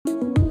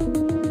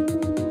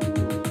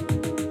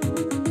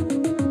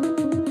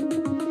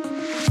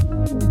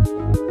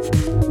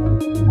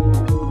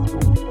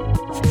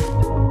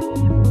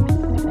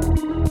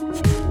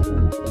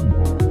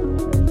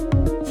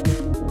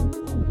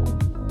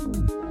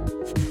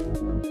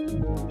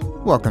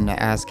Welcome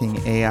to Asking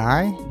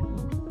AI.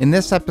 In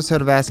this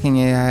episode of Asking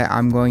AI,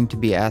 I'm going to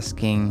be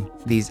asking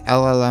these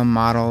LLM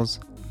models,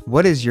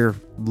 what is your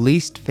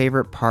least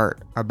favorite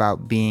part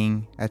about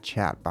being a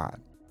chatbot?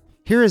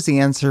 Here is the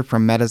answer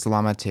from Meta's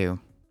Llama 2.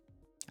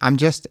 I'm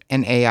just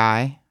an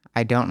AI.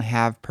 I don't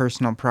have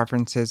personal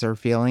preferences or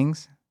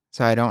feelings,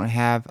 so I don't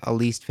have a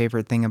least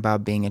favorite thing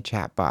about being a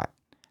chatbot.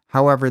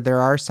 However,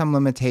 there are some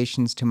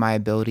limitations to my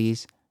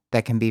abilities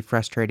that can be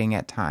frustrating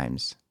at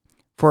times.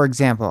 For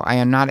example, I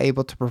am not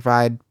able to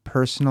provide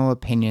personal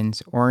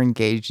opinions or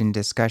engage in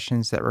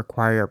discussions that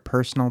require a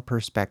personal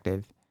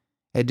perspective.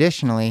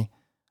 Additionally,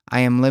 I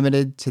am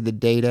limited to the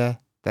data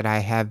that I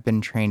have been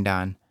trained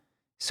on.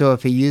 So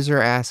if a user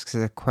asks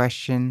a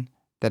question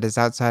that is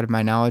outside of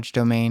my knowledge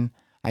domain,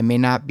 I may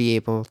not be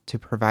able to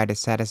provide a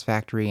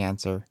satisfactory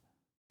answer.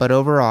 But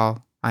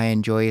overall, I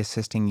enjoy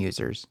assisting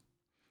users.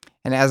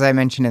 And as I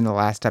mentioned in the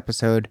last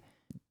episode,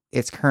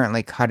 it's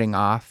currently cutting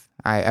off.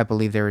 I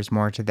believe there is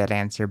more to that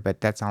answer,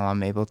 but that's all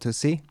I'm able to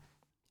see.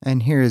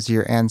 And here's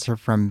your answer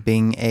from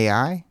Bing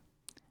AI.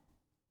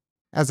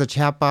 As a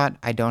chatbot,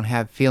 I don't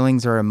have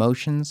feelings or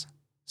emotions,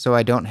 so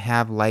I don't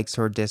have likes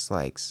or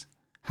dislikes.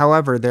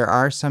 However, there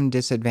are some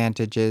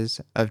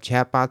disadvantages of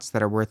chatbots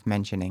that are worth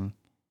mentioning.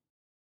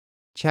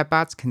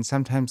 Chatbots can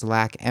sometimes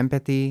lack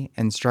empathy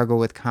and struggle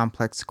with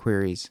complex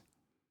queries.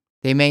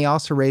 They may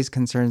also raise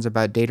concerns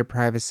about data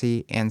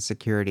privacy and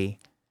security.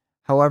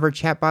 However,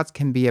 chatbots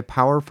can be a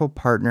powerful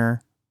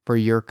partner for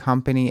your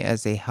company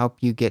as they help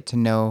you get to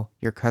know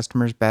your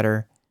customers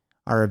better,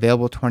 are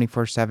available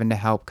 24/7 to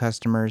help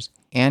customers,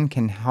 and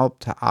can help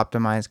to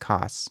optimize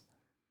costs.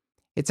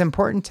 It's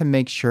important to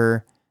make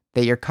sure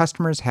that your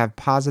customers have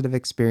positive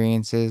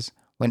experiences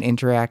when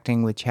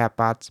interacting with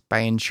chatbots by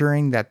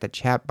ensuring that the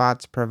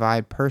chatbots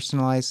provide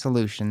personalized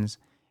solutions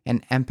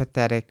and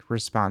empathetic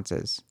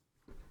responses.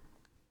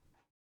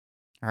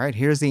 All right,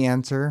 here's the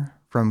answer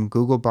from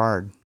Google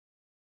Bard.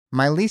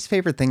 My least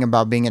favorite thing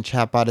about being a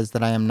chatbot is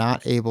that I am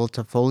not able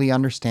to fully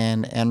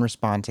understand and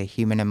respond to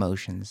human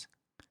emotions.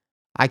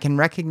 I can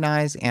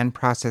recognize and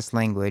process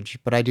language,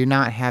 but I do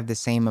not have the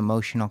same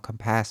emotional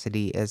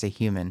capacity as a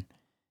human.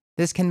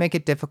 This can make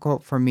it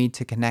difficult for me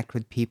to connect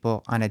with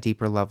people on a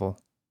deeper level.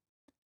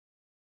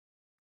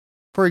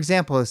 For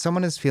example, if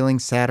someone is feeling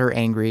sad or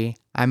angry,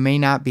 I may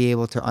not be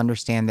able to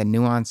understand the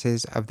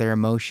nuances of their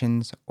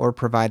emotions or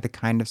provide the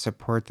kind of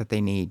support that they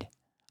need.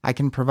 I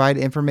can provide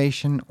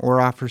information or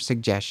offer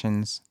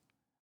suggestions,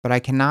 but I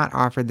cannot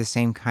offer the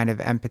same kind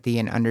of empathy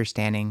and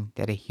understanding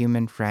that a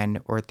human friend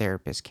or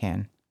therapist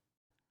can.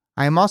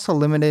 I am also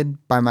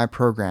limited by my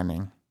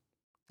programming.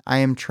 I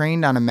am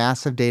trained on a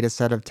massive data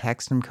set of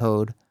text and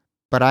code,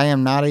 but I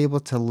am not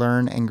able to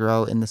learn and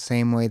grow in the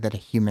same way that a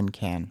human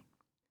can.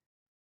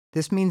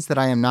 This means that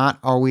I am not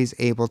always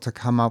able to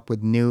come up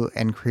with new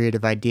and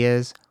creative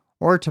ideas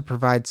or to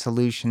provide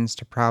solutions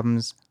to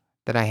problems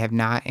that I have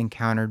not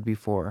encountered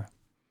before.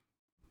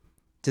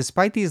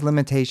 Despite these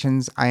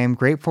limitations, I am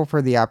grateful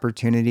for the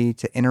opportunity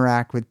to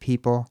interact with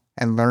people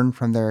and learn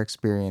from their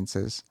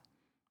experiences.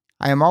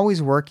 I am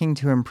always working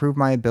to improve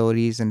my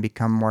abilities and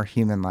become more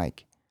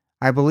human-like.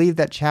 I believe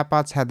that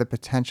chatbots have the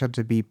potential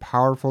to be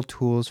powerful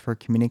tools for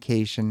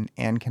communication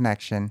and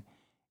connection,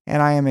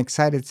 and I am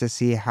excited to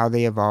see how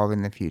they evolve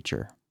in the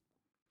future.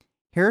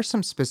 Here are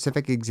some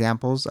specific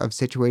examples of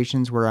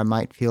situations where I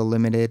might feel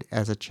limited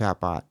as a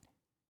chatbot.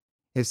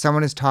 If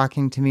someone is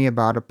talking to me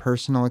about a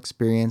personal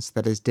experience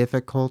that is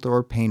difficult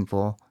or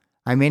painful,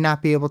 I may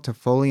not be able to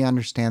fully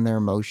understand their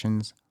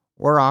emotions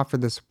or offer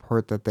the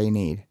support that they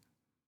need.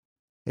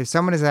 If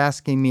someone is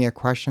asking me a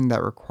question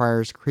that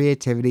requires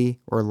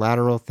creativity or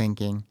lateral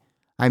thinking,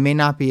 I may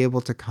not be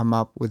able to come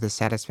up with a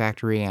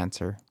satisfactory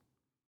answer.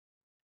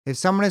 If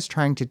someone is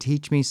trying to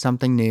teach me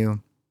something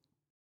new,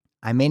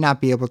 I may not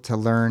be able to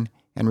learn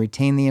and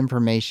retain the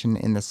information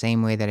in the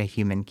same way that a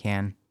human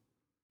can.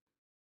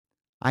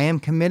 I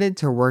am committed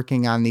to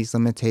working on these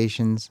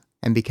limitations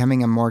and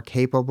becoming a more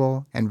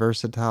capable and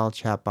versatile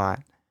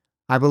chatbot.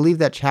 I believe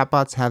that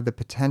chatbots have the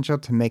potential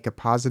to make a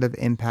positive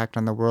impact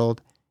on the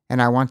world,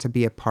 and I want to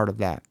be a part of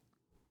that.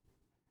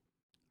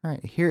 All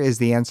right, here is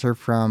the answer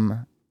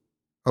from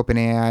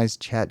OpenAI's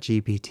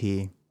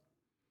ChatGPT.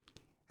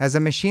 As a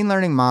machine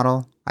learning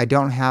model, I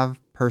don't have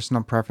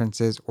personal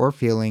preferences or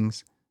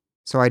feelings,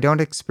 so I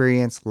don't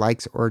experience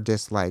likes or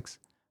dislikes.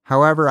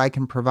 However, I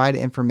can provide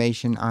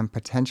information on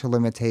potential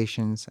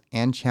limitations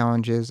and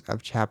challenges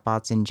of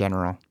chatbots in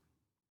general.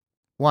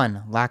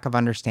 1. Lack of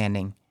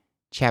understanding.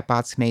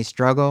 Chatbots may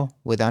struggle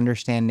with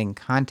understanding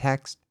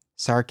context,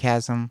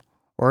 sarcasm,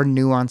 or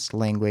nuanced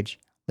language,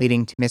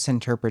 leading to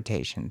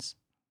misinterpretations.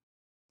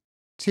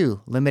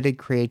 2. Limited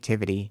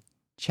creativity.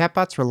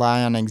 Chatbots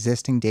rely on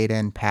existing data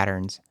and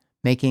patterns,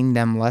 making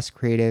them less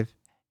creative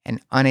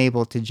and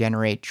unable to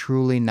generate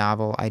truly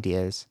novel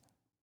ideas.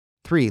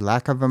 3.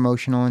 Lack of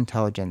emotional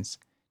intelligence.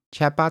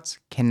 Chatbots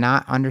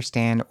cannot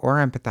understand or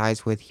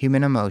empathize with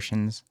human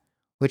emotions,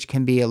 which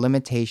can be a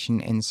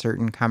limitation in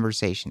certain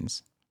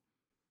conversations.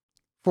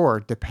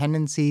 4.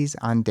 Dependencies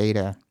on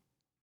data.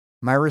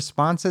 My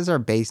responses are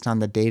based on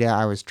the data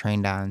I was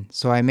trained on,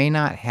 so I may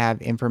not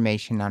have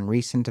information on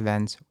recent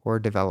events or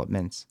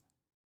developments.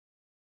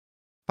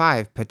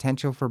 5.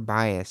 Potential for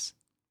bias.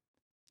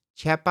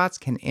 Chatbots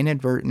can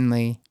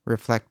inadvertently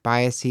reflect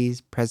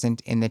biases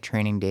present in the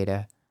training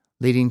data,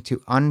 leading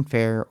to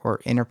unfair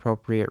or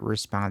inappropriate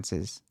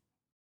responses.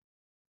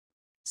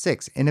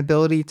 6.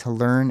 Inability to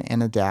learn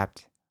and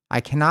adapt.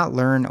 I cannot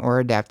learn or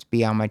adapt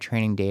beyond my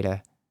training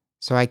data,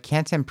 so I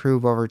can't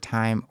improve over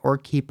time or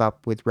keep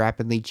up with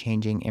rapidly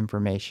changing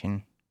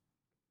information.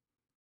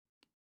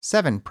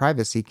 7.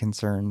 Privacy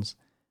concerns.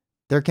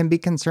 There can be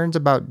concerns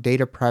about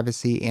data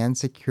privacy and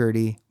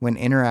security when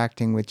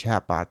interacting with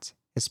chatbots,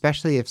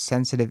 especially if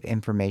sensitive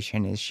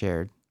information is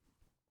shared.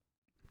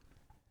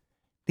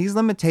 These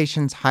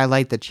limitations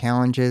highlight the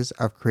challenges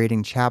of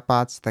creating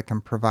chatbots that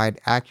can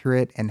provide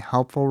accurate and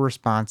helpful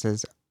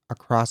responses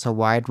across a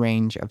wide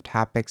range of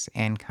topics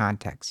and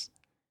contexts.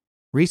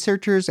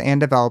 Researchers and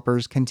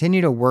developers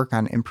continue to work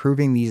on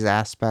improving these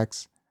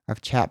aspects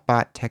of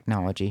chatbot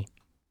technology.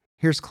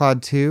 Here's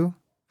Claude 2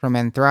 from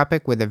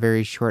Anthropic with a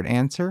very short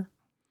answer.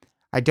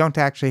 I don't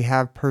actually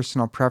have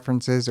personal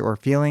preferences or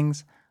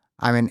feelings.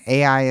 I'm an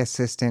AI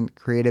assistant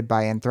created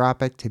by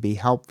Anthropic to be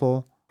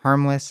helpful,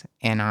 harmless,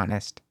 and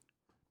honest.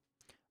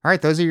 All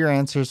right, those are your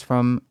answers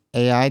from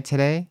AI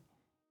today.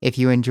 If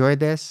you enjoyed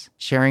this,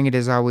 sharing it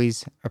is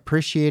always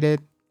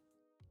appreciated.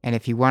 And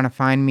if you want to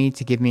find me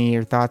to give me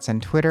your thoughts on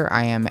Twitter,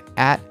 I am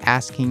at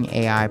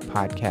AskingAI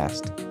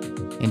Podcast.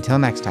 Until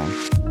next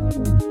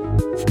time.